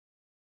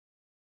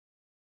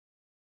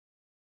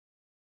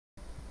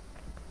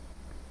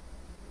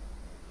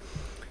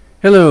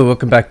Hello,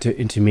 welcome back to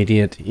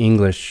Intermediate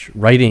English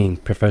Writing.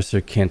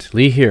 Professor Kent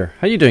Lee here.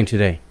 How are you doing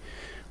today?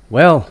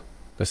 Well,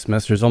 the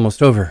semester is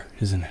almost over,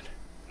 isn't it?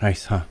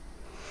 Nice, huh?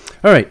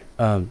 All right,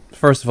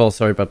 first of all,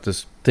 sorry about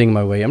this thing in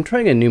my way. I'm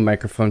trying a new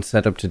microphone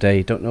setup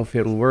today. Don't know if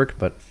it'll work,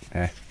 but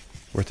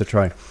worth a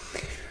try.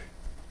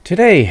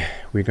 Today,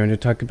 we're going to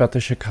talk about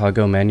the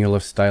Chicago Manual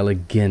of Style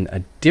again, a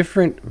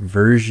different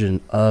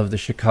version of the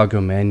Chicago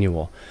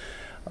Manual,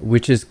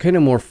 which is kind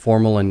of more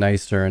formal and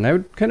nicer, and I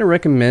would kind of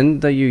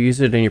recommend that you use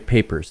it in your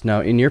papers.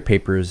 Now, in your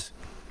papers,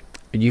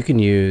 you can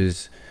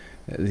use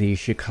the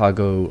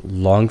Chicago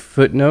long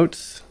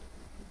footnotes,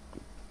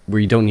 where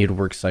you don't need to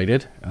works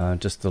cited,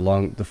 just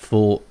the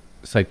full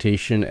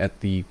citation at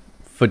the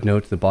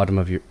footnote at the bottom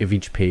of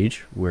each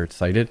page where it's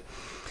cited.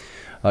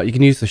 You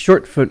can use the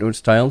short footnote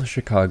style, the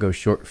Chicago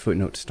short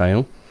footnote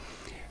style,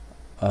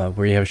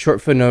 where you have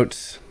short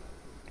footnotes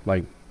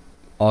like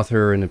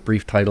author and a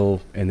brief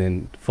title, and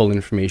then full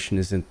information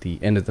is at the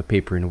end of the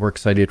paper in a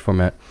works cited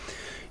format.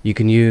 You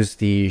can use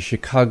the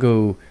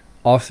Chicago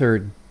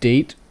author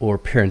date or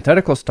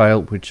parenthetical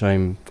style, which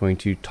I'm going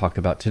to talk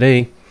about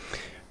today.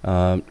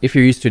 If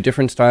you're used to a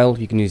different style,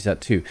 you can use that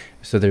too.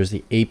 So there's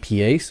the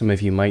APA. Some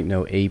of you might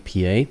know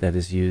APA. That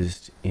is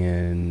used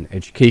in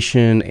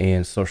education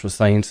and social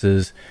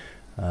sciences.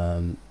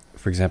 For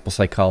example,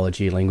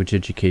 psychology, language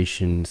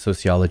education,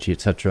 sociology,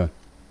 etc.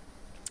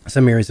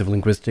 Some areas of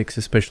linguistics,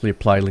 especially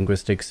applied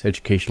linguistics,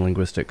 educational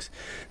linguistics.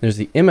 There's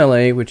the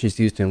MLA, which is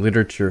used in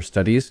literature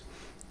studies.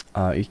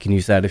 You can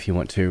use that if you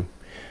want to.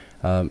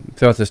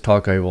 Throughout this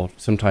talk, I will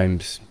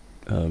sometimes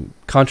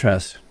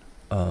contrast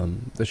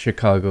the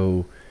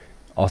Chicago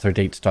author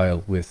date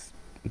style with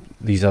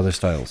these other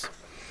styles.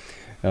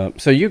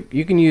 So you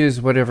can use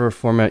whatever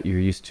format you're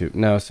used to.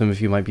 Now, some of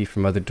you might be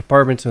from other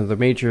departments and other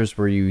majors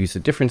where you use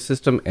a different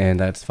system, and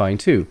that's fine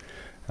too.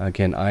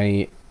 Again,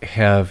 I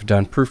have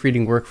done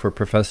proofreading work for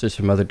professors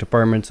from other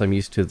departments. I'm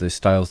used to the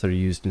styles that are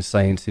used in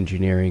science,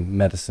 engineering,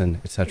 medicine,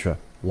 etc.,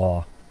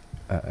 law,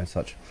 and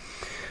such.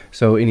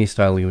 So any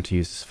style you want to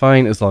use is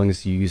fine, as long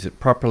as you use it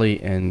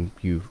properly and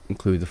you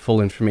include the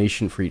full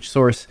information for each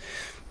source,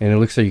 and it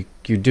looks like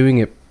you're doing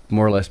it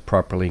more or less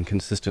properly and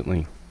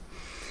consistently.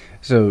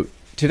 So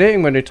today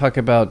I'm going to talk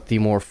about the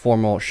more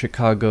formal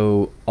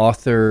Chicago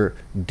author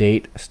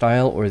date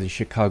style, or the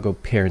Chicago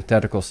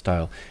parenthetical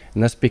style,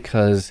 and that's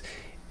because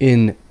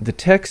in the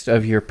text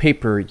of your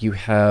paper, you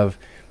have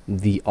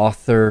the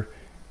author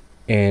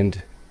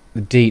and the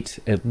date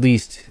at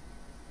least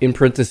in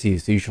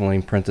parentheses, usually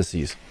in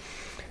parentheses.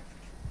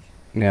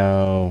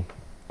 Now,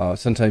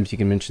 sometimes you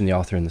can mention the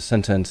author in the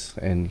sentence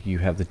and you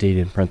have the date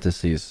in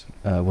parentheses,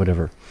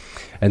 whatever.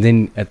 And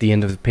then at the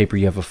end of the paper,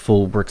 you have a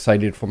full works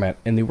cited format.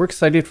 And the works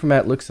cited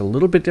format looks a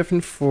little bit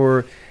different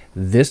for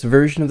this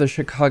version of the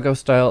Chicago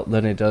style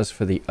than it does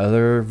for the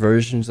other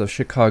versions of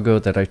Chicago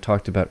that I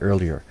talked about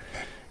earlier.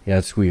 Yeah,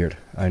 it's weird.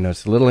 I know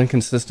it's a little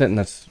inconsistent, and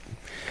that's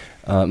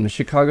the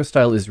Chicago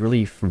style is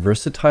really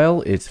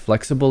versatile. It's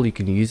flexible. You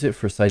can use it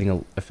for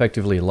citing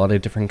effectively a lot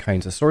of different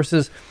kinds of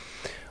sources,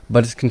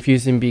 but it's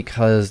confusing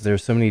because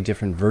there's so many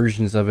different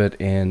versions of it,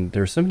 and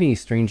there's so many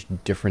strange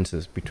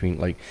differences between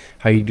like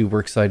how you do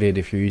works cited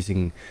if you're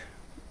using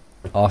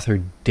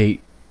author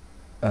date,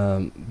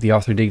 the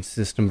author date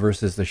system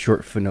versus the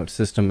short footnote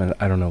system, and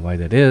I don't know why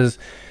that is,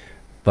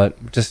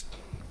 but just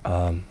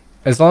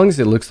as long as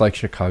it looks like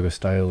Chicago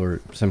style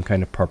or some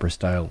kind of proper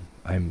style,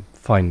 I'm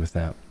fine with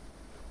that.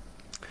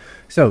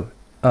 So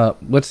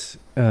let's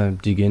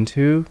dig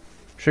into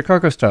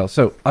Chicago style.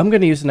 So I'm going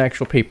to use an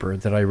actual paper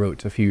that I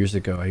wrote a few years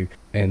ago.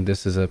 And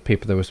this is a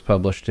paper that was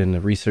published in a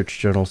research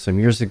journal some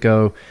years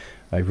ago.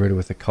 I wrote it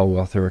with a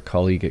co-author, a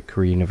colleague at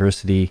Korea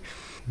University.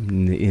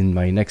 In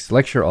my next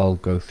lecture, I'll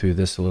go through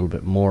this a little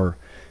bit more,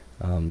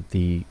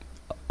 the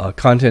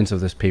contents of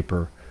this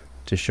paper,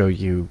 to show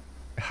you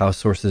how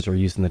sources are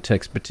used in the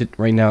text, but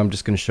right now I'm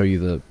just going to show you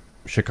the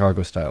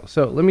Chicago style.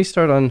 So let me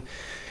start on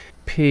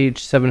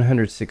page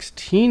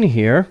 716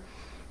 here,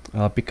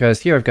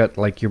 because here I've got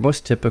like your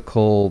most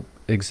typical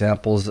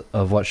examples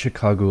of what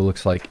Chicago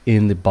looks like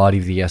in the body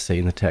of the essay,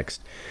 in the text.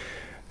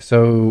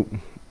 So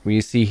we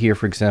see here,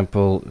 for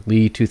example,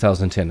 Lee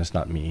 2010. It's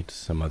not me, it's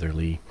some other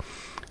Lee.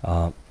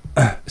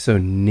 So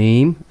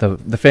name,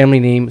 the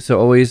family name. So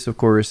always, of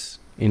course,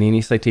 in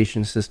any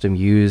citation system,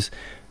 use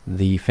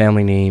the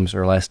family names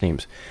or last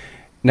names.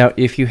 Now,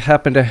 if you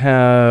happen to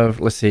have,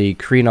 let's say,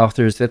 Korean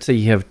authors, let's say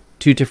you have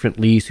two different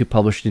Lees who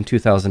published in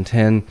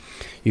 2010,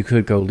 you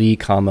could go Lee,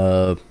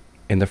 comma,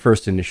 in the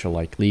first initial,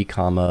 like Lee,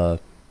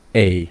 comma,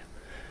 A,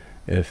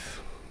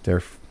 if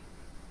their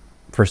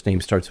first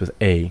name starts with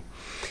A.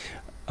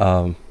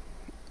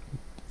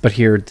 But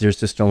here,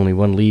 there's just only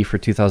one Lee for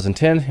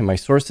 2010 in my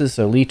sources,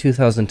 so Lee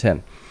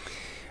 2010.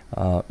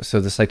 So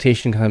the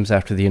citation comes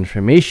after the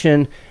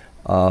information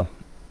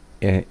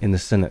in the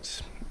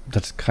sentence.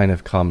 That's kind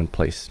of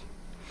commonplace.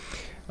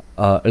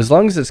 As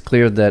long as it's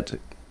clear that,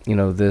 you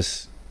know,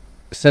 this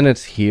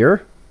sentence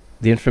here,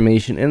 the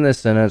information in this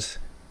sentence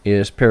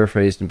is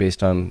paraphrased and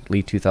based on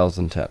Lee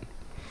 2010.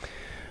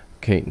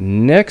 Okay,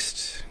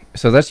 next,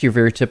 so that's your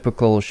very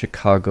typical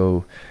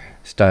Chicago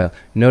style.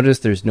 Notice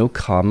there's no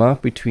comma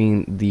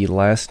between the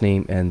last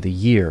name and the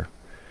year.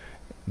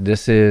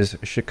 This is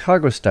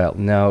Chicago style.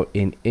 Now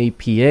in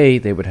APA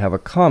they would have a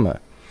comma.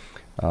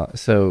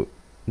 So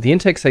the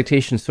in-text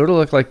citations sort of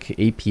look like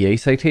APA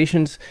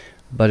citations,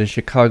 but in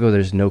Chicago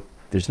there's no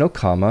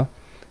comma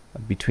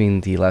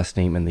between the last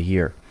name and the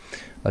year.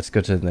 Let's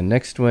go to the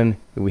next one.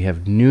 We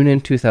have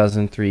Noonan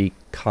 2003,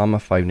 comma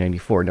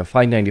 594. Now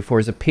 594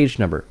 is a page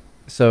number.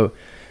 So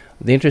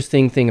the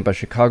interesting thing about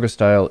Chicago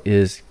style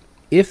is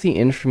if the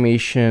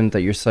information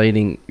that you're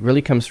citing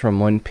really comes from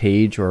one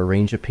page or a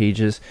range of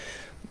pages,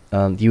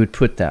 you would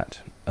put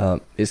that.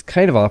 It's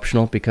kind of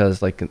optional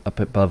because like up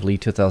above Lee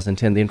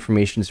 2010, the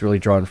information is really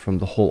drawn from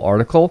the whole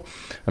article.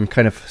 I'm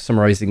kind of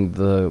summarizing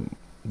the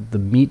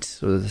meat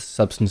or the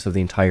substance of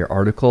the entire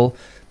article,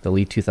 the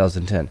Lee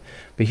 2010.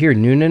 But here,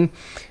 Noonan,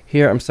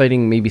 here I'm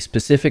citing maybe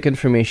specific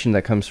information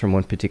that comes from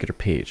one particular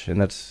page, and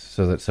that's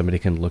so that somebody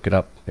can look it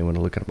up. They want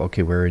to look it up.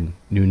 Okay, where in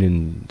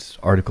Noonan's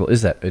article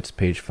is that? It's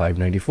page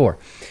 594.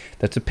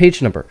 That's a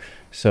page number.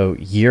 So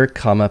year,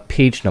 comma,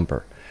 page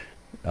number.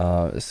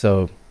 And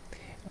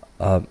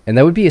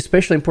that would be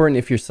especially important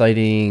if you're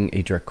citing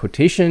a direct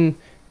quotation.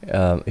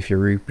 If you're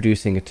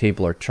reproducing a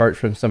table or chart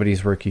from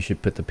somebody's work, you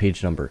should put the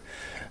page number.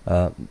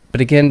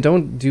 But again,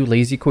 don't do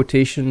lazy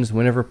quotations.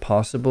 Whenever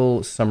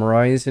possible,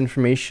 summarize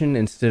information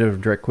instead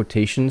of direct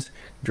quotations.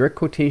 Direct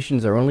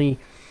quotations are only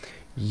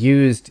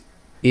used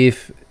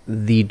if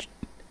the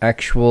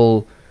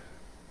actual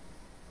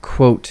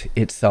quote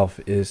itself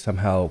is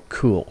somehow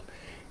cool,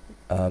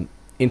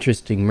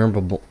 interesting,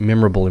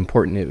 memorable,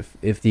 important,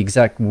 if the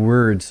exact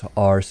words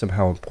are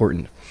somehow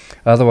important.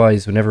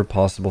 Otherwise, whenever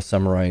possible,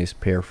 summarize,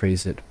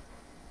 paraphrase it.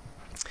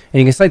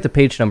 And you can cite the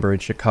page number in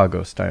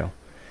Chicago style.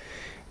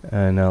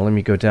 And now let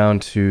me go down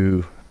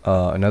to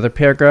another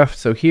paragraph.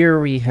 So here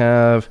we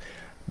have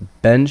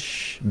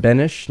Benish,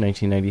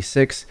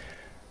 1996,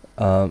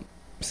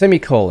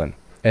 semicolon.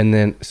 And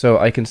then, so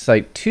I can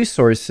cite two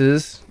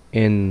sources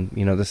in,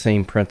 the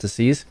same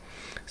parentheses.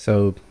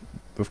 So,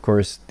 of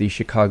course, the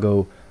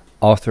Chicago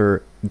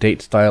author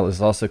date style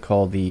is also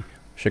called the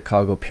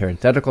Chicago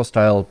parenthetical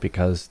style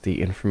because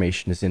the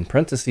information is in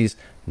parentheses,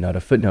 not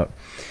a footnote.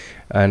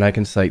 And I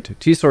can cite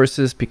two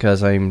sources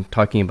because I'm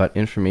talking about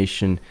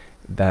information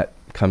that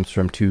comes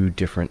from two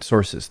different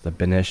sources, the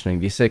Benish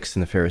 96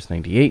 and the Ferris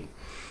 98,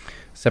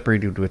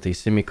 separated with a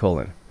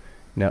semicolon.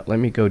 Now let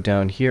me go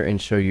down here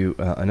and show you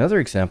another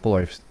example.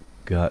 I've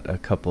got a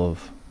couple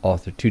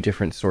of two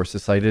different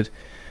sources cited.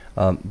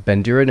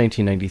 Bandura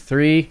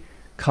 1993,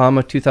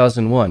 comma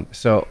 2001.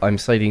 So I'm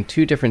citing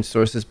two different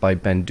sources by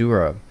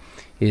Bandura.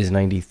 His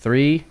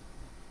 93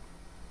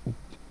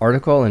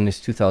 article and his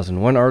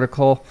 2001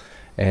 article,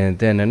 and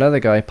then another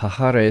guy,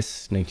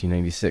 Pajares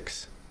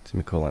 1996,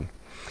 semicolon.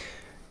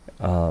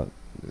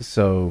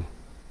 So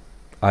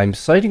I'm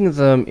citing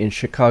them in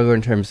Chicago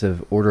in terms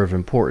of order of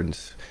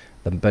importance.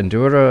 The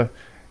Bandura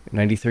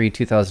 93,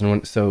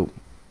 2001, so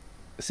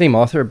same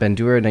author,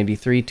 Bandura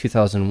 93,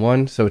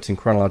 2001, so it's in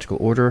chronological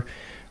order.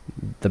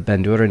 The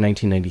Bandura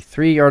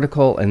 1993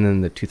 article, and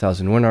then the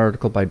 2001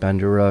 article by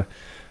Bandura,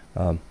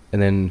 and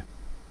then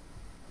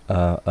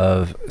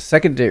of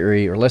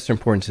secondary or lesser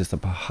importance is the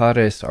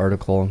Pajares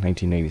article,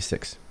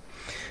 1996.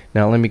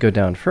 Now let me go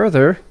down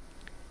further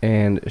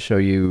and show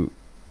you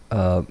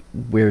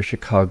where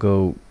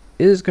Chicago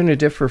is going to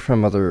differ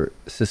from other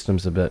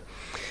systems a bit.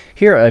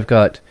 Here I've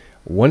got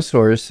one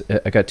source,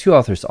 I got two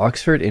authors,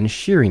 Oxford and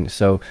Shearing.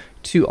 So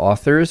two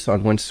authors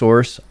on one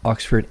source,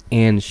 Oxford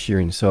and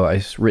Shearing. So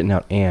I've written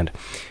out and.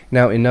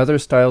 Now in other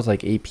styles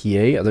like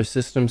APA, other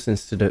systems,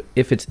 instead of,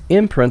 if it's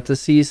in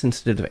parentheses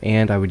instead of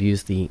and, I would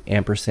use the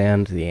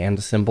ampersand, the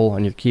and symbol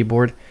on your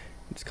keyboard.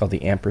 It's called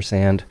the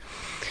ampersand.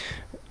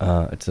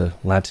 It's a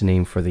Latin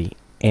name for the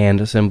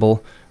and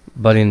symbol.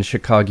 But in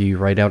Chicago, you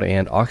write out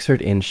and.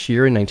 Oxford and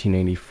Shearing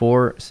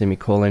 1984,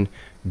 semicolon,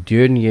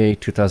 Dernier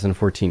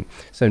 2014.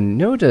 So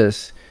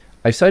notice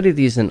I've cited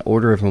these in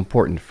order of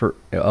importance.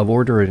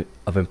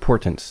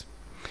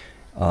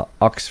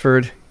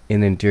 Oxford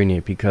and then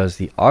Dernier, because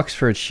the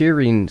Oxford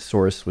Shearing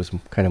source was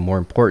kind of more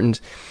important,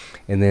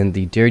 and then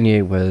the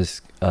Dernier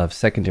was of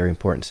secondary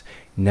importance.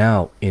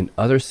 Now in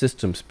other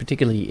systems,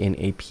 particularly in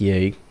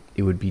APA,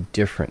 it would be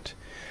different.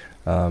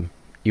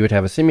 You would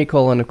have a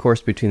semicolon, of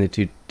course, between the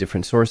two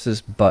different sources,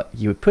 but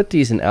you would put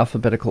these in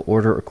alphabetical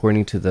order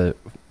according to the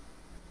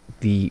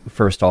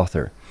first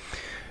author.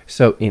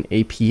 So in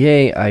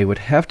APA, I would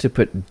have to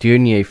put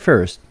Dernier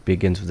first,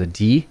 begins with a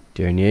D,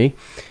 Dernier,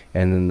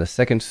 and then the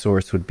second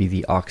source would be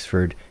the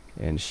Oxford,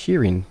 and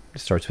Shearing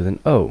starts with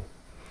an O,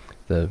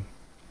 the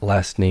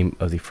last name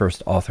of the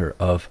first author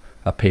of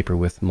a paper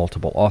with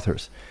multiple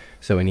authors.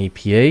 So in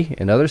APA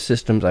and other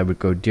systems, I would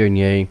go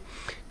Dernier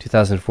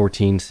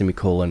 2014,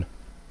 semicolon,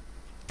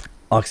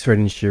 Oxford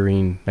and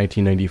Shearing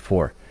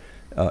 1994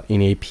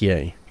 in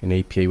APA. And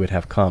APA would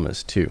have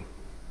commas too.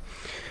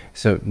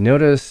 So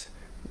notice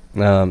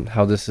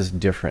how this is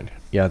different.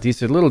 Yeah,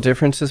 these are little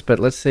differences, but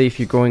let's say if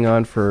you're going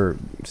on for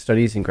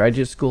studies in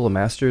graduate school, a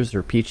master's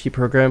or PhD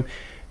program,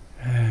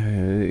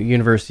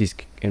 Universities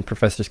and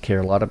professors care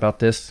a lot about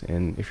this,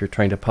 and if you're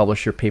trying to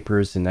publish your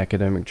papers in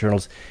academic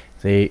journals,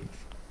 they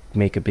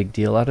make a big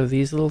deal out of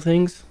these little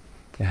things.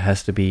 It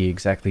has to be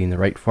exactly in the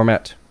right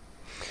format.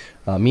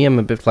 Me, I'm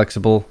a bit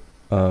flexible,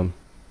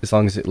 as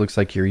long as it looks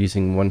like you're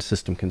using one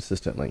system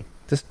consistently.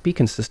 Just be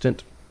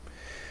consistent.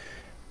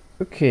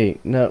 Okay,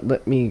 now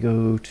let me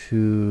go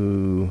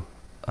to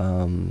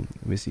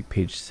let me see,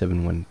 page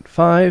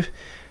 715.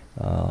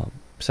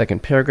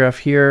 Second paragraph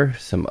here,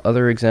 some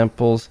other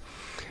examples.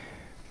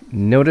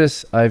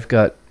 Notice I've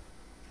got,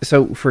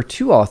 so for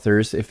two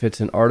authors, if it's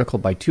an article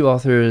by two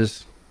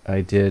authors, I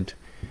did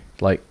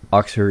like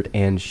Oxford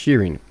and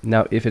Shearing.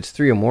 Now, if it's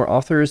three or more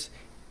authors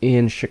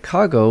in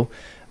Chicago,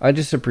 I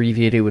just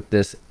abbreviated with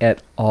this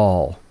et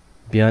al.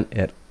 Bien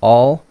et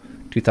al.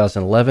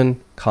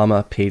 2011,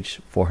 comma, page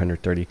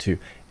 432.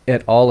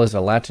 Et al. Is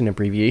a Latin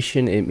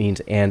abbreviation. It means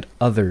and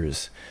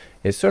others.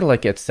 It's sort of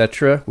like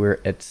etc., where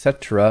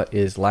etc.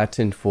 is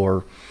Latin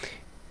for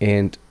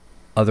and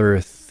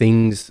other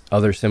things,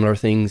 other similar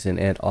things, and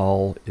et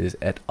al. Is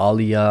et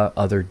alia,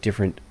 other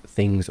different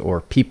things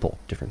or people,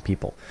 different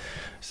people.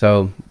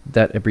 So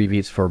that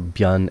abbreviates for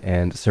bien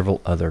and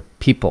several other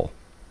people.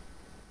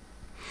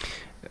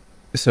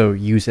 So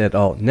use et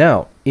al.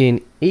 Now,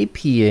 in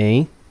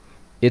APA,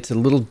 it's a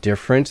little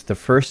different. The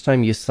first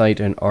time you cite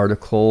an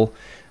article,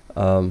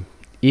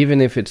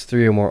 even if it's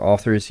three or more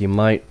authors, you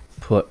might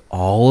put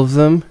all of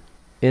them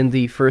in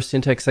the first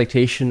in-text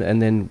citation,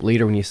 and then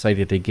later when you cite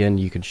it again,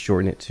 you can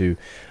shorten it to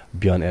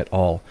bien et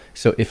al.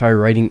 So if I were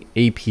writing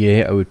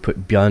APA, I would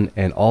put bien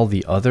and all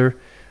the other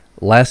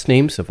last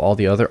names of all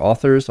the other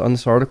authors on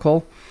this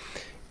article.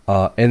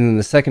 And then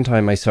the second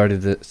time I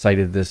cited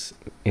this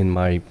in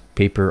my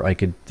paper, I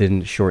could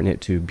then shorten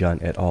it to bien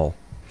et al.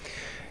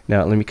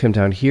 Now let me come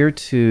down here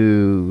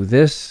to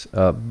this.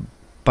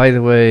 By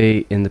the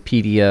way, in the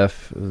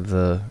PDF,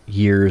 the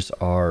years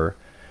are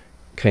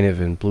kind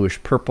of in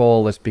bluish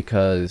purple. That's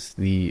because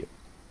the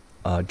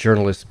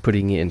journal is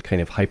putting in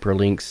kind of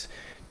hyperlinks.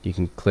 You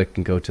can click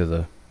and go to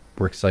the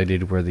works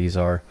cited where these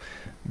are.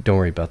 Don't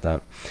worry about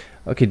that.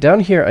 Okay, down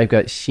here I've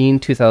got Sheen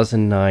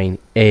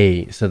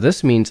 2009A. So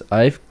this means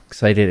I've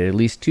cited at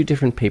least two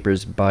different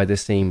papers by the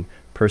same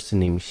person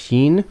named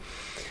Sheen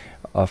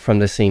from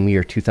the same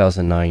year,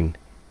 2009A.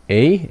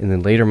 And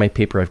then later in my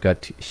paper I've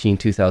got Sheen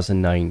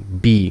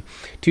 2009B.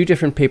 Two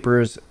different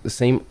papers, the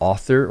same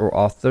author or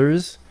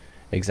authors,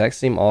 exact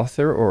same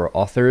author or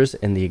authors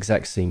in the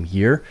exact same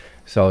year.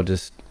 So I'll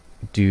just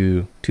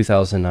do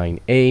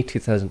 2009A,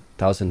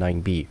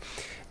 2009B.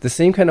 The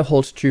same kind of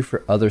holds true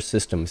for other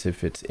systems.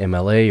 If it's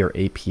MLA or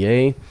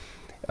APA,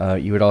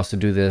 you would also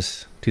do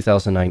this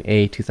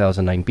 2009A,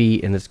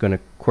 2009B, and it's going to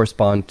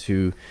correspond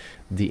to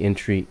the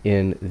entry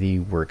in the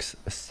works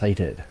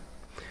cited.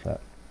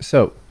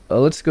 So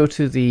let's go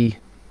to the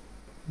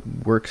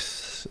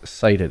works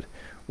cited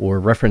or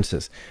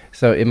references.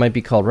 So it might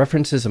be called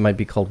references, it might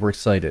be called works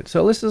cited.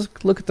 So let's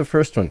just look at the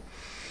first one.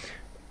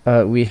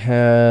 We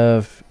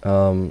have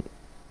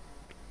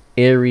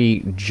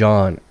Airy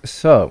John.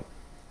 So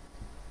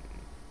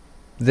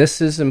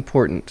this is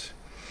important.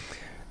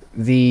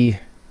 The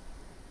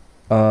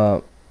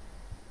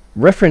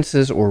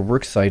references or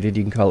works cited,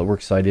 you can call it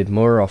works cited,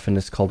 more often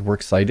it's called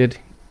works cited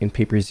in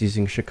papers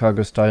using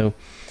Chicago style.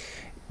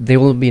 They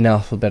will be in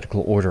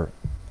alphabetical order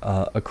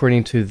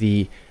according to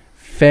the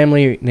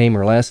family name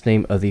or last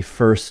name of the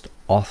first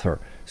author.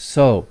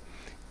 So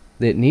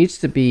it needs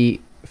to be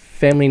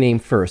family name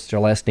first or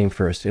last name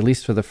first, at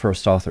least for the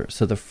first author.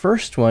 So the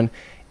first one,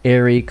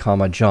 Airy,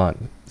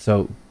 John.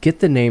 So get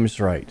the names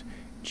right.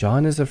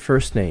 John is a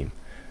first name.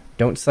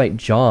 Don't cite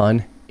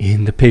John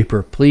in the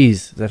paper,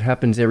 please. That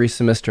happens every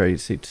semester. I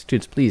say to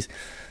students, please,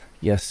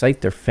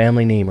 cite their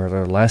family name or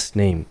their last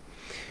name.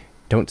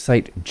 Don't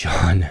cite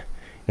John.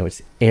 No,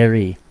 it's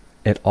Airy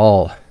et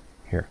al.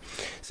 Here.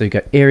 So you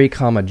got Airy,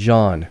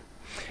 John.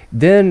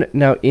 Then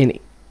now in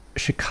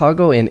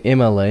Chicago and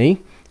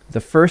MLA,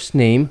 the first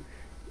name,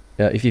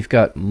 if you've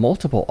got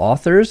multiple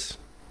authors,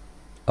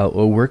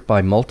 or work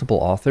by multiple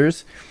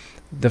authors,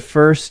 the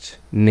first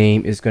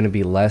name is going to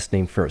be last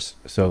name first.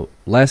 So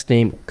last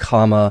name,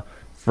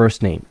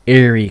 first name,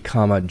 Airy,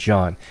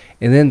 John.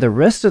 And then the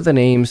rest of the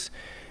names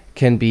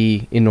can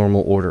be in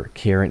normal order.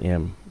 Karen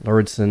M.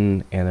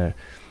 Lauritsen, Anna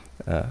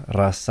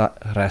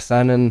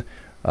Rasanen,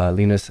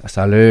 Linus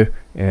Salö,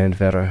 and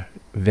Vera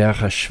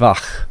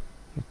Schwach.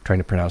 I'm trying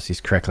to pronounce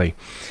these correctly.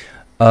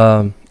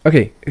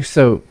 Okay,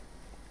 so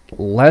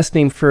last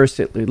name first,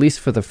 at least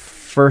for the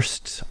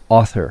first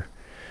author.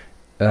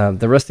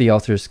 The rest of the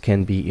authors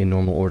can be in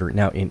normal order.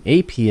 Now in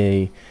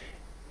APA,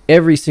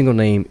 every single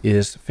name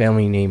is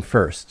family name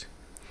first.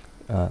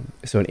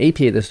 So in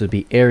APA, this would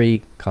be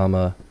Airy,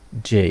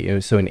 J.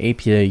 So in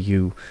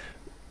APA,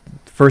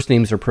 first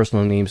names or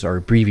personal names are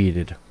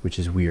abbreviated, which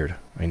is weird,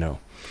 I know.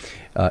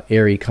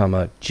 Airy,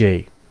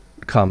 J,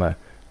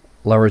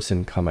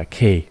 Lauritsen,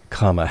 K,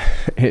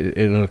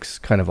 it looks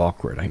kind of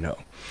awkward, I know.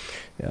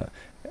 Yeah.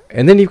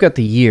 And then you've got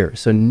the year.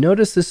 So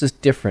notice this is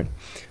different.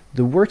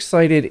 The works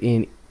cited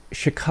in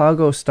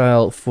Chicago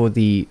style for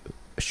the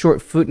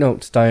short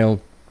footnote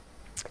style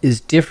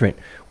is different.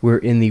 Where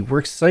in the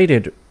works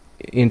cited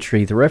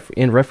entry, the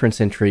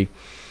reference entry,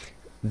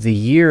 the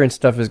year and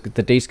stuff is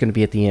the date's going to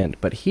be at the end.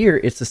 But here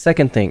it's the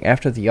second thing.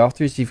 After the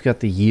authors, you've got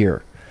the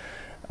year.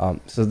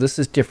 So this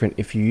is different.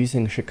 If you're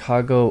using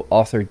Chicago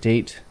author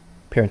date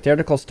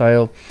parenthetical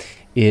style,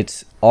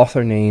 it's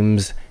author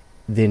names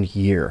then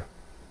year.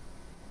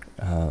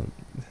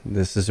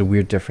 This is a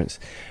weird difference.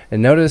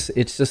 And notice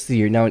it's just the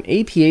year. Now in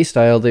APA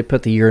style, they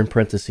put the year in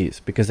parentheses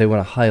because they want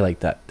to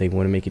highlight that. They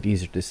want to make it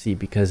easier to see,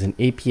 because in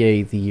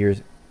APA, the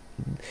years,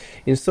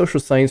 in social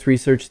science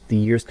research, the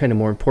year is kind of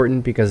more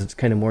important because it's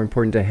kind of more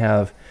important to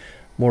have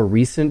more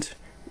recent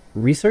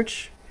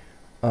research.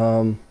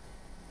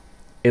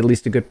 At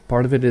least a good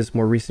part of it is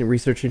more recent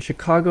research. In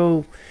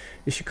Chicago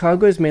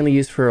is mainly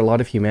used for a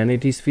lot of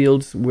humanities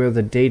fields where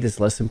the date is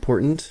less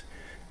important.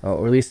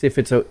 Or at least if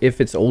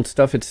it's old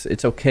stuff,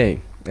 it's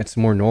okay. It's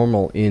more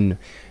normal in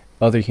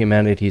other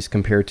humanities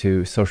compared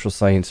to social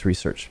science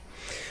research.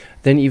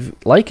 Then you've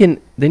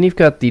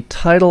got the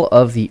title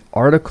of the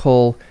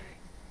article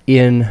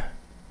in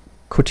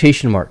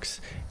quotation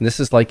marks. And this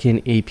is like in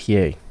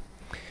APA.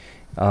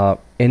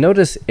 And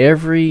notice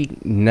every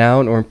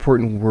noun or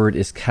important word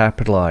is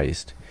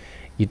capitalized.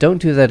 You don't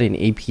do that in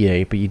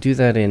APA, but you do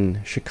that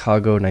in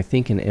Chicago and I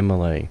think in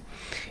MLA.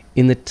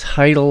 In the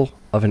title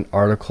of an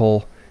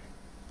article,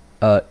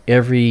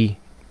 every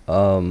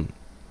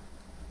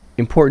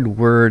important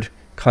word,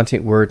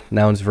 content word,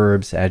 nouns,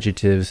 verbs,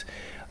 adjectives,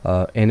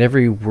 and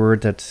every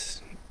word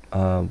that's,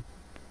 I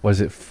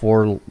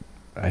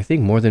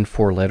think more than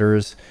 4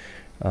 letters,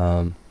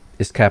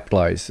 is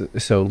capitalized.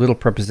 So little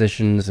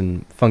prepositions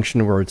and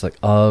function words like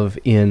of,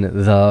 in,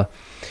 the,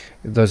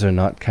 those are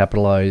not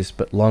capitalized,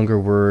 but longer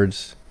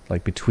words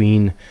like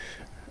between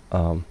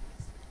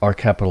are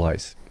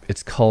capitalized.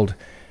 It's called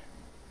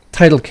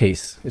title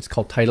case. It's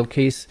called title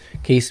case.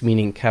 Case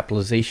meaning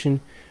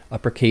capitalization.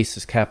 Uppercase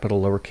is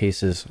capital,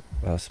 lowercase is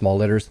small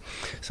letters.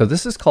 So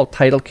this is called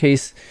title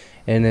case,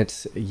 and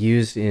it's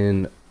used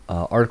in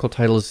article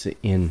titles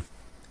in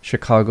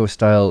Chicago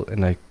style,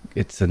 and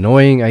it's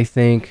annoying, I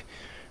think.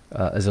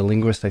 As a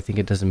linguist, I think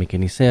it doesn't make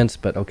any sense,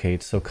 but okay,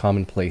 it's so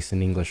commonplace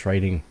in English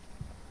writing.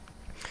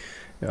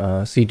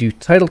 So you do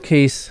title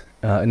case.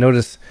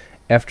 Notice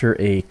after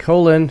a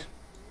colon,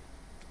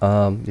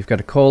 you've got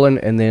a colon,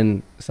 and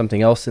then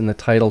something else in the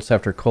title. So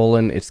after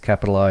colon, it's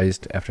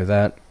capitalized after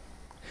that.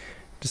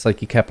 Just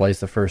like you capitalize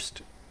the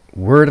first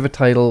word of a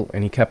title,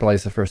 and you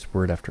capitalize the first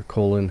word after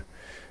colon,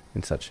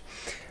 and such.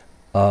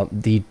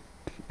 The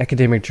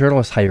academic journal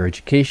is Higher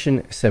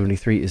Education.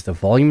 73 is the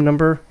volume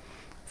number.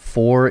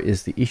 4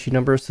 is the issue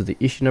number. So the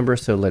issue number,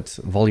 so let's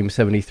volume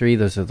 73,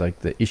 those are like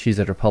the issues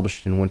that are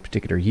published in one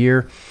particular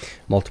year.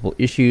 Multiple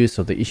issues,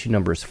 so the issue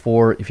number is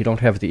 4. If you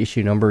don't have the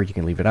issue number, you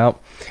can leave it out.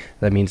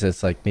 That means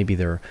it's like maybe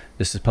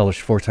this is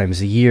published 4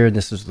 times a year, and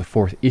this is the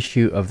 4th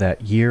issue of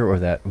that year or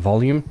that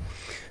volume.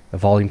 The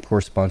volume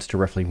corresponds to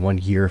roughly 1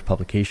 year of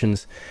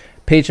publications.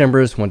 Page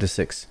numbers 1 to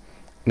 6.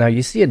 Now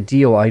you see a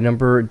DOI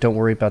number, don't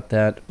worry about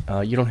that.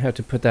 You don't have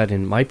to put that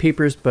in my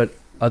papers, but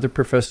other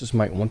professors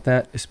might want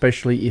that,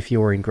 especially if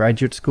you're in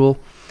graduate school.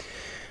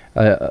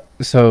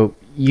 So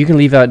you can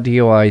leave out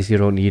DOIs, you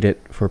don't need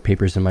it for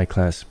papers in my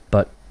class.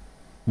 But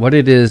what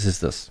it is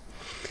this.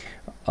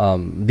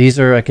 These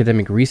are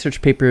academic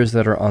research papers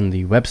that are on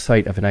the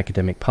website of an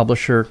academic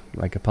publisher,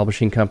 like a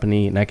publishing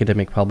company, an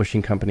academic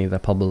publishing company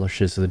that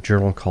publishes a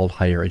journal called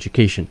Higher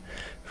Education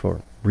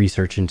for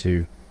research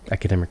into,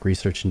 academic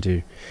research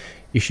into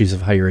issues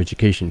of higher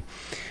education.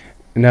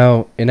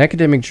 Now, an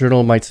academic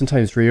journal might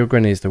sometimes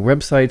reorganize their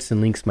websites and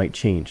links might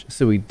change.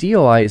 So a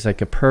DOI is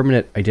like a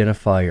permanent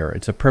identifier.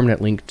 It's a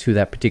permanent link to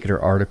that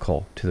particular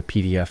article, to the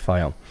PDF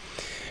file.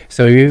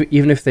 So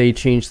even if they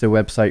change their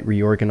website,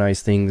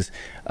 reorganize things,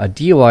 a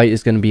DOI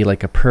is going to be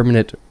like a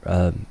permanent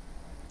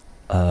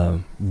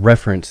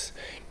reference.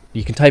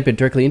 You can type it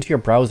directly into your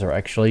browser,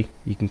 actually.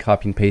 You can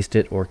copy and paste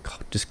it, or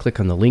just click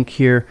on the link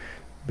here,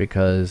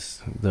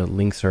 because the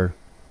links are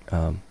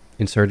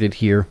inserted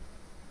here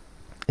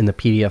in the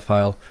PDF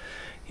file,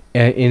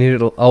 and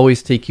it'll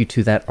always take you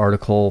to that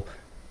article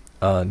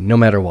no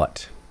matter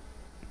what.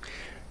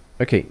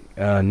 Okay,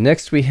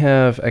 next we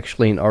have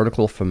actually an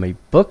article from a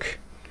book.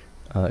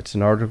 It's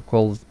an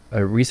article,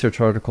 a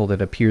research article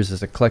that appears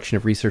as a collection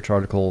of research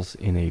articles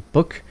in a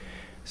book.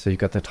 So you've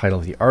got the title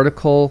of the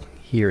article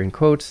here in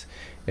quotes,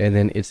 and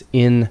then it's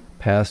in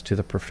passed to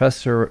the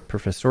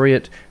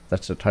professoriate.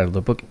 That's the title of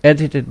the book,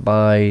 edited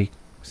by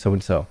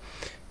so-and-so.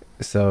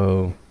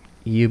 So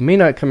you may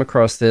not come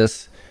across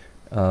this.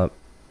 You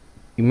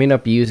may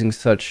not be using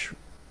such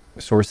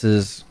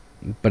sources,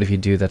 but if you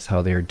do, that's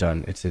how they are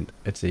done.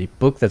 It's a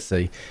book that's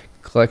a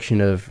collection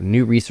of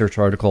new research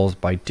articles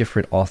by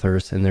different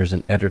authors, and there's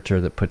an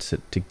editor that puts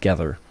it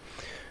together.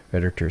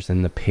 Editors,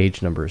 and the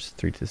page numbers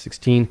 3 to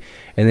 16.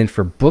 And then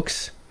for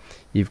books,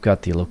 you've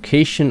got the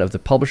location of the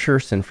publisher,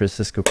 San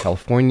Francisco,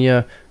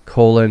 California,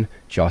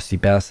 Josty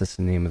Bass, that's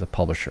the name of the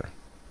publisher.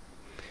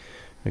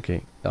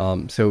 Okay,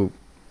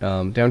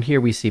 down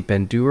here we see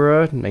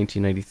Bandura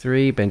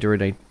 1993,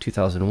 Bandura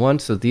 2001.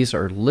 So these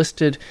are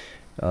listed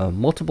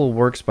Multiple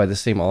works by the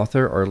same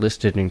author are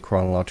listed in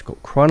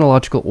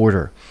chronological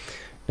order.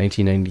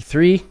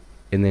 1993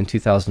 and then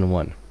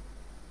 2001.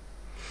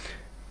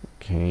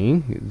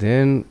 Okay,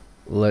 then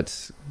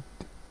let's...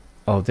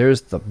 Oh,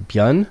 there's the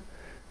Byun.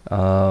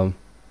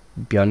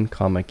 Byun,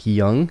 comma,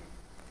 Ki-young.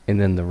 And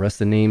then the rest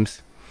of the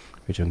names.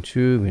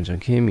 Wei-jung-chu,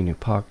 Wei-jung-kim,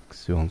 Min-yu-pak,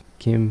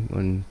 Soo-hong-kim,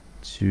 and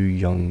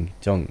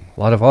Soo-young-jung. A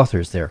lot of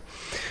authors there.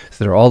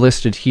 So they're all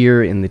listed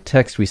here in the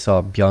text. We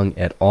saw Byung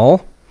et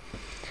al.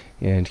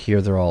 And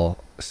here they're all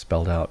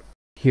spelled out.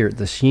 Here,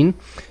 the Shin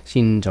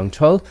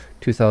Jung-chul,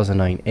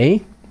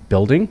 2009A,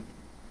 building.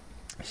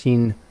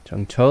 Shin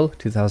Jung-chul,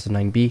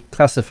 2009B,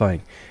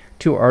 classifying.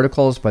 2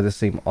 articles by the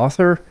same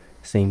author,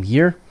 same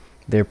year.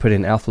 They're put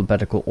in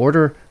alphabetical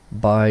order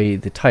by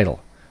the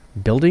title.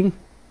 Building,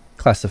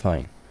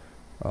 classifying.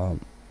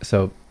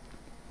 So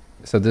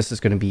this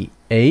is going to be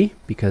A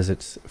because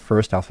it's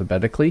first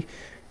alphabetically,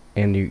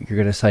 and you're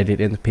going to cite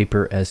it in the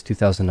paper as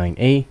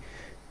 2009A,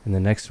 and the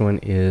next one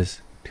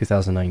is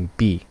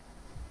 2009B.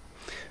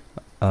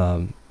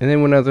 And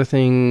then one other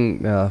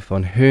thing,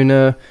 von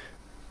Höhne,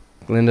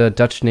 Linda,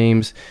 Dutch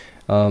names.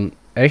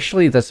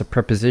 Actually, that's a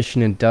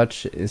preposition in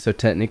Dutch, so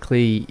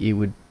technically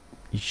you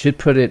should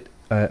put it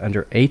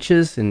under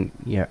H's, and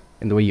yeah,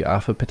 in the way you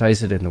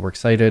alphabetize it in the works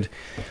cited.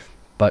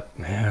 But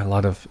a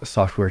lot of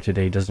software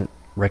today doesn't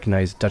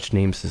recognize Dutch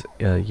names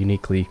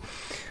uniquely,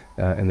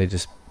 and they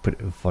just put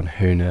von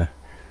Höhne,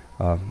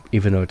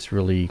 even though it's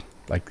really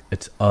like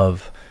it's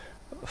of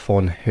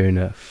von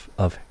Höhne,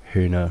 of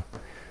Höhne.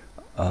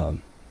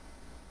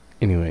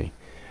 Anyway,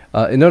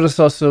 and notice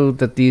also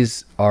that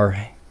these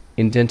are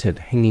indented,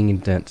 hanging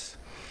indents.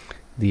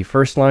 The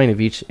first line of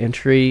each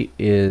entry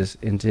is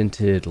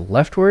indented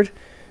leftward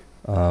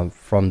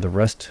from the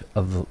rest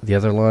of the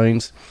other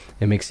lines.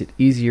 It makes it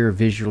easier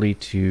visually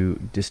to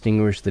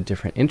distinguish the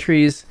different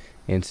entries.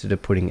 Instead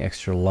of putting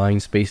extra line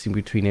spacing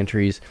between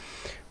entries,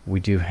 we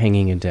do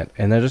hanging indent.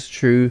 And that is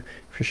true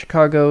for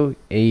Chicago,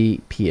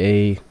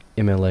 APA,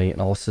 MLA,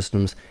 and all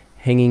systems.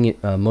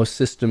 Most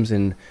systems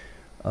in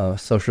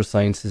social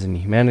sciences and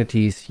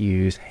humanities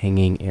use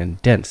hanging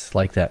indents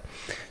like that.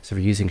 So if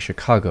you're using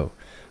Chicago,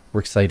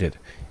 works cited,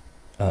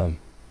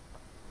 APA,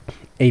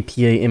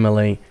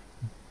 MLA,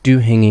 do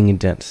hanging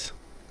indents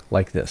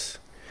like this.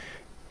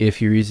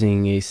 If you're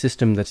using a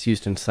system that's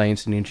used in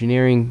science and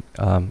engineering,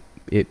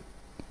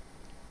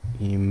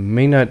 you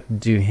may not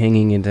do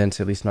hanging indents,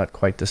 at least not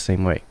quite the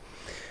same way.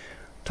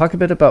 Talk a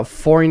bit about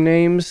foreign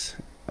names.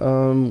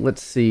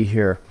 Let's see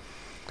here.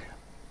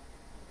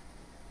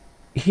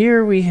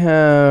 Here we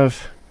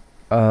have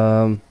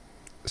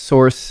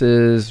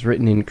sources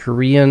written in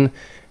Korean,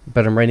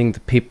 but I'm writing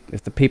the paper.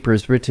 If the paper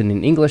is written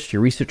in English,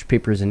 your research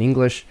paper is in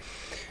English.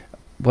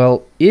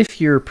 Well,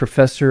 if your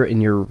professor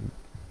and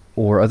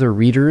or other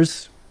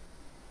readers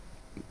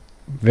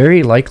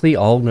very likely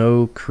all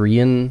know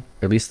Korean,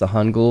 or at least the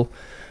Hangul,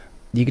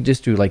 you could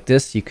just do like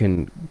this. You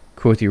can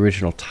quote the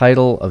original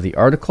title of the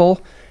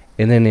article,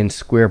 and then in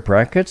square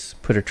brackets,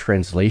 put a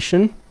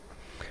translation.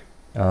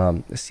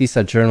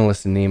 CSAT journal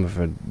is the name of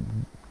a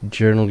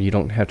journal. You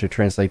don't have to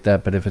translate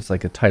that, but if it's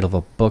like a title of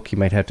a book, you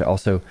might have to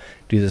also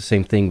do the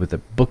same thing with the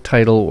book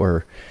title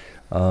or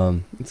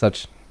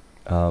such.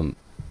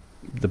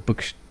 The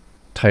book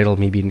title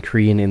maybe in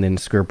Korean, and then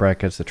square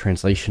brackets, the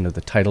translation of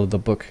the title of the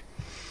book.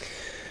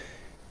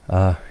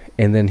 And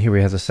then here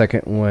we have the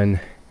second one,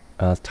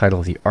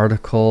 title of the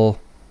article,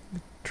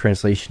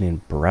 translation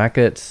in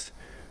brackets,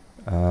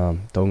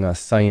 Donga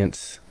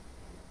Science.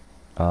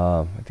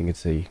 I think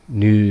it's a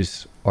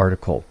news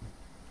article.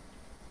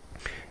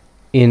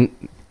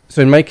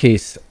 So in my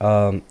case,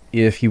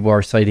 if you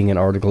are citing an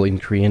article in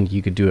Korean,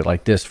 you could do it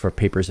like this. For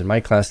papers in my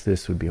class,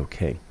 this would be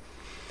okay.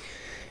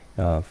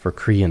 For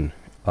Korean,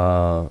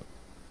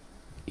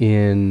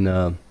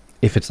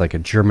 if it's like a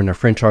German or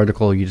French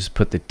article, you just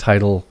put the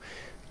title.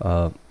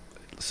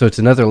 So it's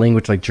another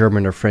language like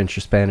German or French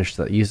or Spanish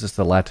that uses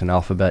the Latin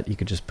alphabet. You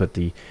could just put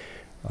the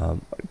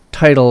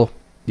title,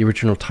 the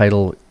original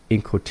title,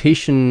 in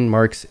quotation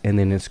marks, and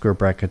then in square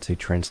brackets a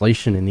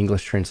translation, an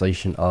English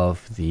translation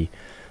of the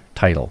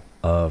title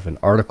of an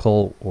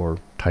article or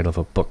title of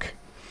a book.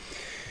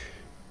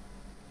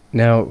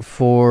 Now,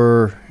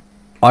 for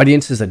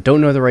audiences that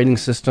don't know the writing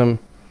system,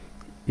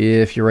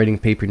 if you're writing a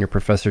paper and your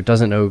professor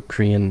doesn't know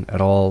Korean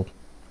at all,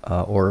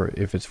 or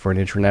if it's for an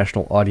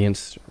international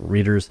audience,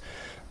 readers,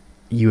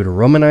 you would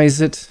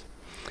Romanize it.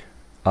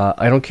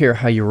 I don't care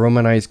how you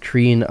Romanize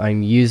Korean.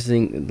 I'm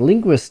using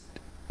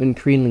in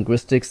Korean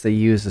linguistics, they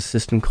use a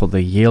system called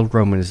the Yale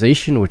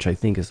romanization, which I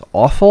think is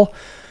awful.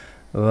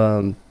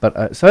 So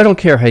I don't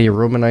care how you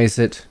Romanize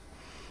it.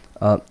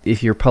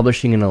 If you're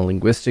publishing in a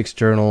linguistics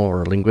journal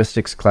or a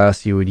linguistics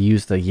class, you would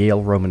use the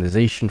Yale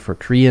romanization for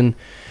Korean.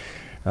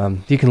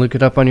 You can look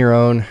it up on your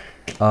own.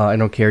 I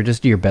don't care.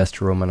 Just do your best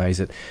to Romanize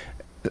it.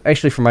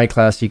 Actually, for my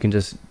class, you can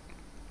just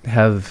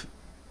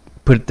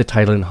put the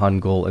title in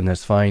Hangul, and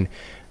that's fine.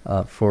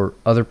 For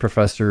other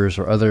professors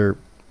or other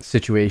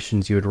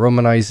situations, you would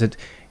Romanize it,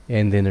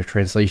 and then a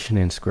translation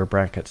in square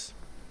brackets.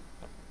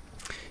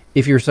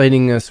 If you're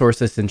citing a source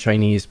that's in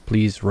Chinese,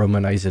 please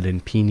romanize it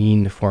in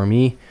pinyin for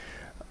me,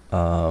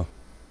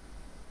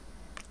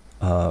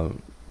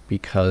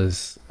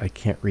 because I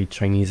can't read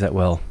Chinese that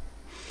well.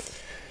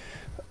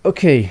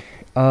 Okay,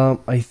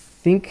 I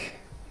think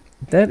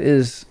that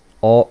is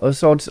all.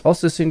 So I'll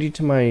also send you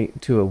to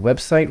a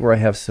website where I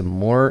have some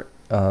more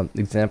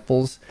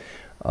examples,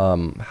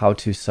 how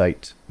to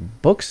cite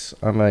books.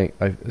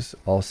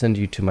 I'll send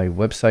you to my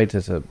website.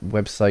 There's a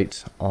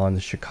website on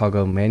the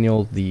Chicago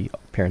Manual, the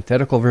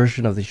parenthetical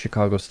version of the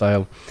Chicago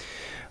style.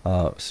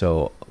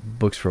 So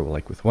books for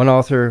like with one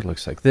author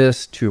looks like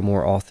this. Two or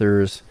more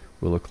authors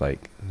will look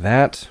like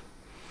that.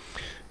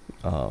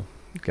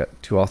 You've got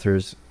two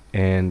authors,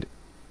 and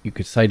you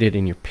could cite it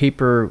in your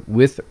paper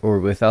with or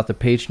without the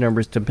page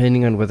numbers,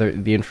 depending on whether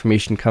the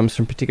information comes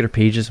from particular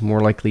pages. More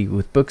likely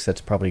with books,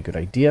 that's probably a good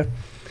idea.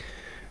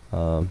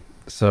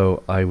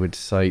 So I would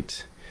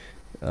cite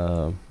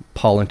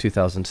Paul in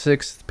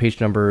 2006, page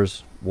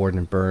numbers, Ward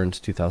and Burns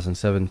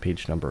 2007,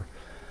 page number.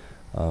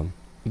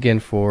 Again,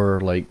 for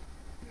like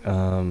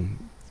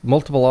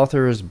multiple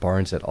authors,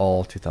 Barnes et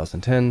al.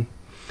 2010.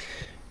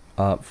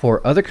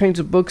 For other kinds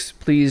of books,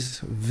 please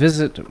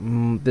visit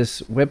this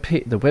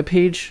the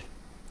webpage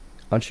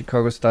on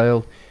Chicago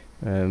Style,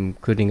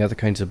 including other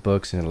kinds of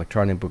books and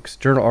electronic books,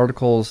 journal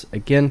articles.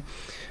 Again,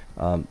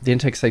 the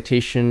in-text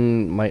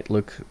citation might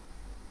look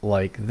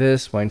like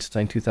this,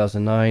 Weinstein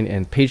 2009,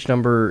 and page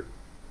number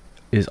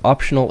is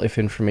optional if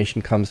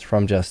information comes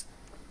from just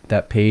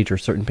that page or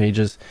certain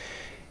pages.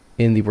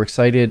 In the works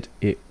cited,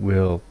 it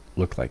will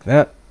look like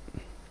that.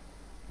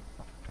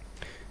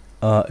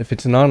 If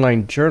it's an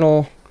online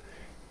journal,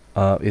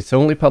 it's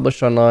only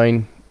published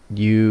online.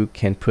 You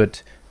can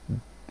put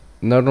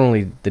not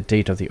only the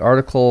date of the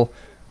article,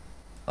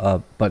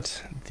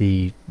 but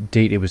the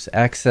date it was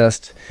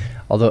accessed.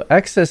 Although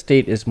access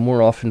date is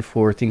more often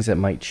for things that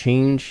might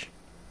change.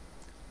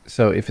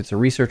 So if it's a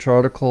research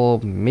article,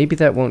 maybe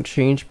that won't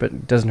change, but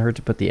it doesn't hurt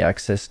to put the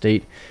access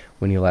date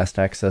when you last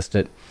accessed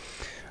it.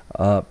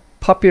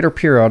 Popular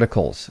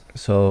periodicals.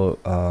 So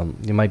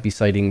you might be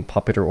citing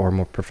popular or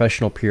more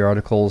professional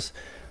periodicals.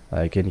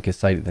 Again, you can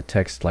cite the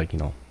text like,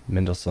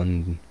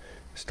 Mendelssohn,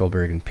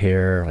 Stolberg, and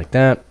Pear, like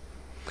that.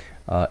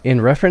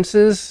 In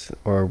references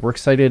or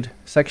works cited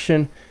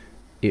section,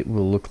 it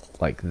will look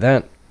like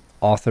that.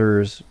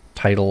 Authors,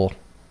 title,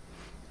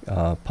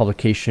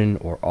 publication,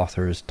 or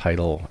author's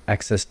title,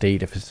 access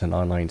date if it's an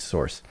online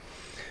source.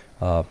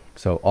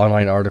 So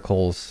online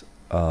articles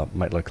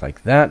might look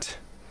like that,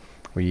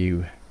 where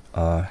you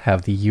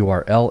have the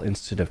URL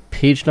instead of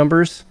page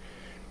numbers.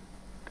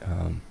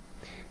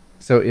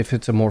 So if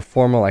it's a more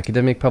formal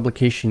academic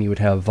publication, you would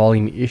have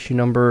volume, issue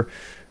number,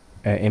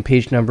 and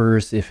page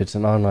numbers. If it's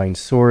an online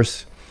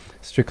source,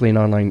 strictly an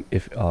online,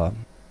 or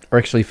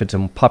actually if it's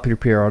a popular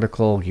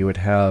periodical, you would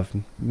have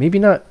maybe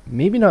not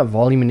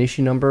volume and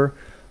issue number.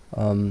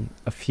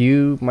 A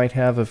few might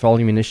have a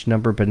volume and issue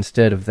number, but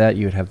instead of that,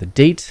 you would have the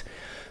date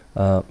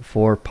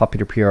for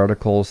popular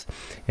periodicals.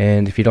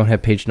 And if you don't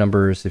have page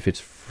numbers, if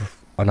it's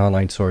an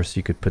online source,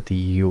 you could put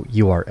the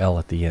URL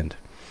at the end.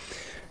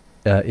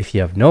 If you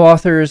have no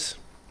authors,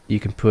 you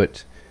can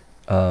put,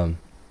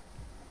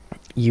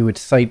 you would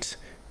cite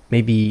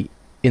maybe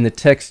in the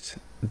text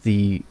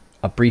a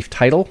brief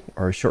title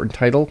or a shortened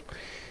title,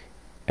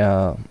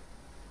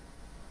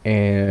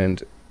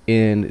 and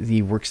in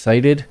the works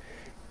cited,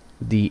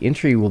 the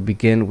entry will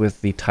begin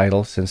with the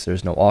title, since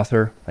there's no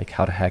author, like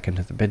How to Hack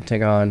into the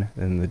Pentagon,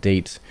 and the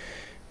date,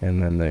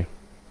 and then the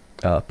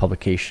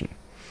publication.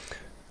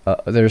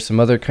 There's some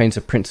other kinds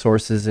of print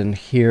sources in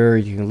here.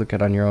 You can look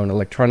at on your own.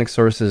 Electronic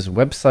sources,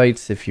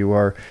 websites, if you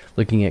are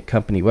looking at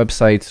company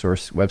websites or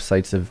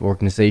websites of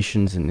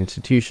organizations and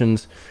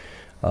institutions.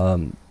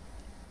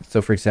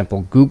 So for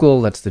example,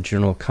 Google, that's the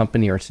general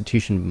company or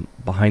institution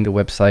behind the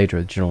website, or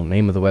the general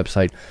name of the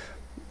website,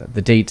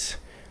 the date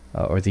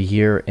or the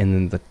year, and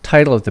then the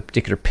title of the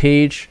particular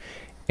page.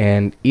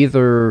 And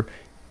either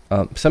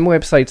some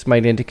websites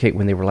might indicate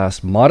when they were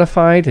last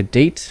modified, a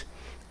date,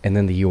 and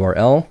then the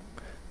URL.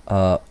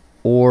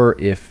 Or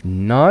if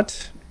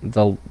not,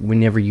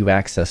 whenever you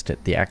accessed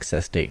it, the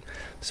access date.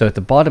 So at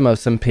the bottom of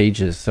some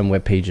pages, some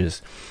web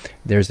pages,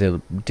 there's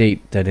a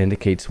date that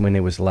indicates when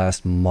it was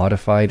last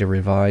modified or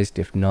revised.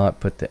 If not,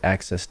 put the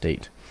access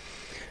date.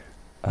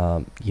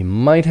 You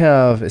might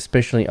have,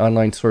 especially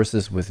online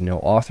sources with no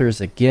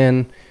authors,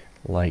 again,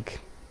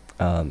 like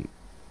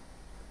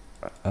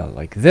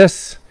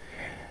this.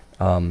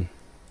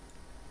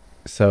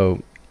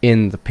 So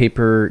in the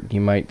paper,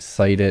 you might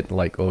cite it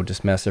like,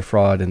 just massive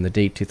fraud, and the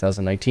date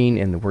 2019,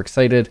 and the works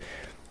cited.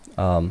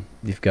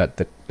 You've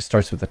got it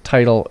starts with a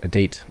title, a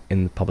date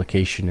in the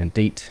publication, and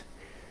date,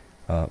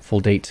 full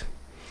date.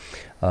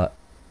 And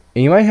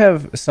you might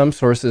have some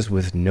sources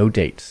with no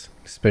dates,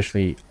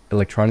 especially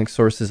electronic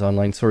sources,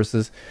 online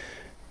sources.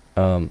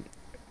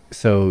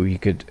 So you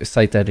could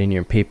cite that in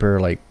your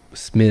paper, like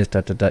Smith,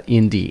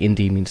 Indy.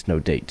 Indy means no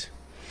date.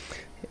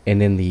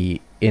 And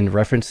in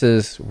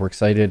references, works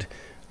cited,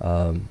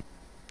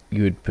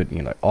 you would put,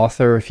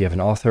 author, if you have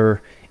an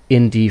author,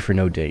 ND for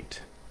no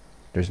date.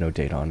 There's no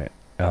date on it.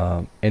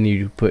 and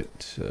you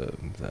put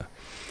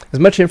as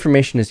much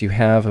information as you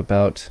have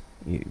about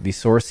the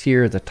source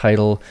here, the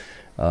title,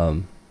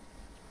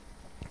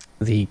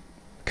 the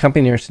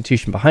company or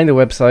institution behind the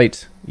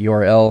website,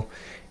 URL,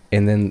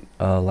 and then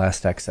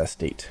last access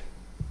date,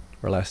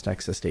 or last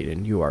access date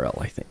and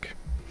URL, I think.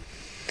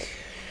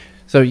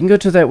 So you can go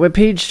to that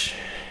webpage,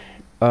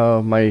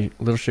 my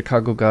little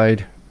Chicago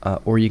guide,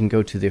 or you can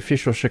go to the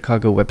official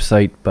Chicago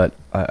website, but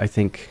I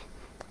think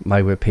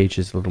my webpage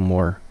is a little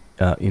more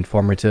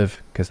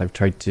informative, because I've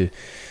tried to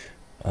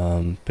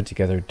put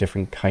together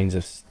different kinds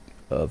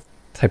of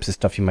types of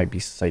stuff you might be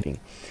citing.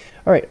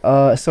 All right,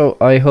 so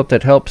I hope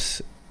that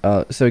helps.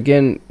 So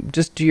again,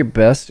 just do your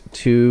best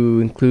to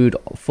include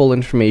full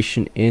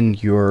information in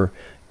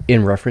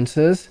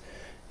references.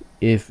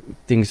 If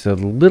things are a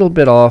little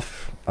bit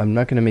off, I'm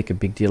not going to make a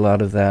big deal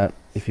out of that.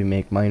 If you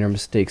make minor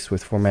mistakes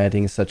with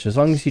formatting and such, as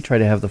long as you try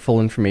to have the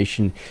full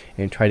information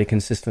and try to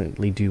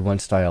consistently do one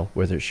style,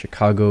 whether it's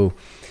Chicago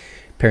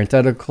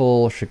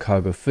parenthetical,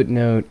 Chicago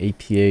footnote,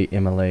 APA,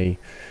 MLA,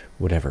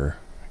 whatever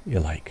you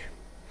like.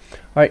 All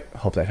right,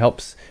 hope that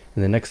helps.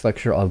 In the next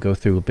lecture, I'll go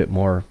through a bit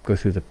more, go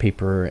through the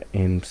paper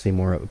and say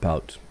more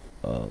about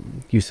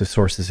use of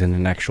sources in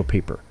an actual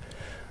paper.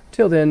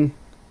 Till then,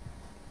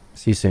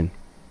 see you soon.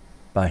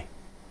 Bye.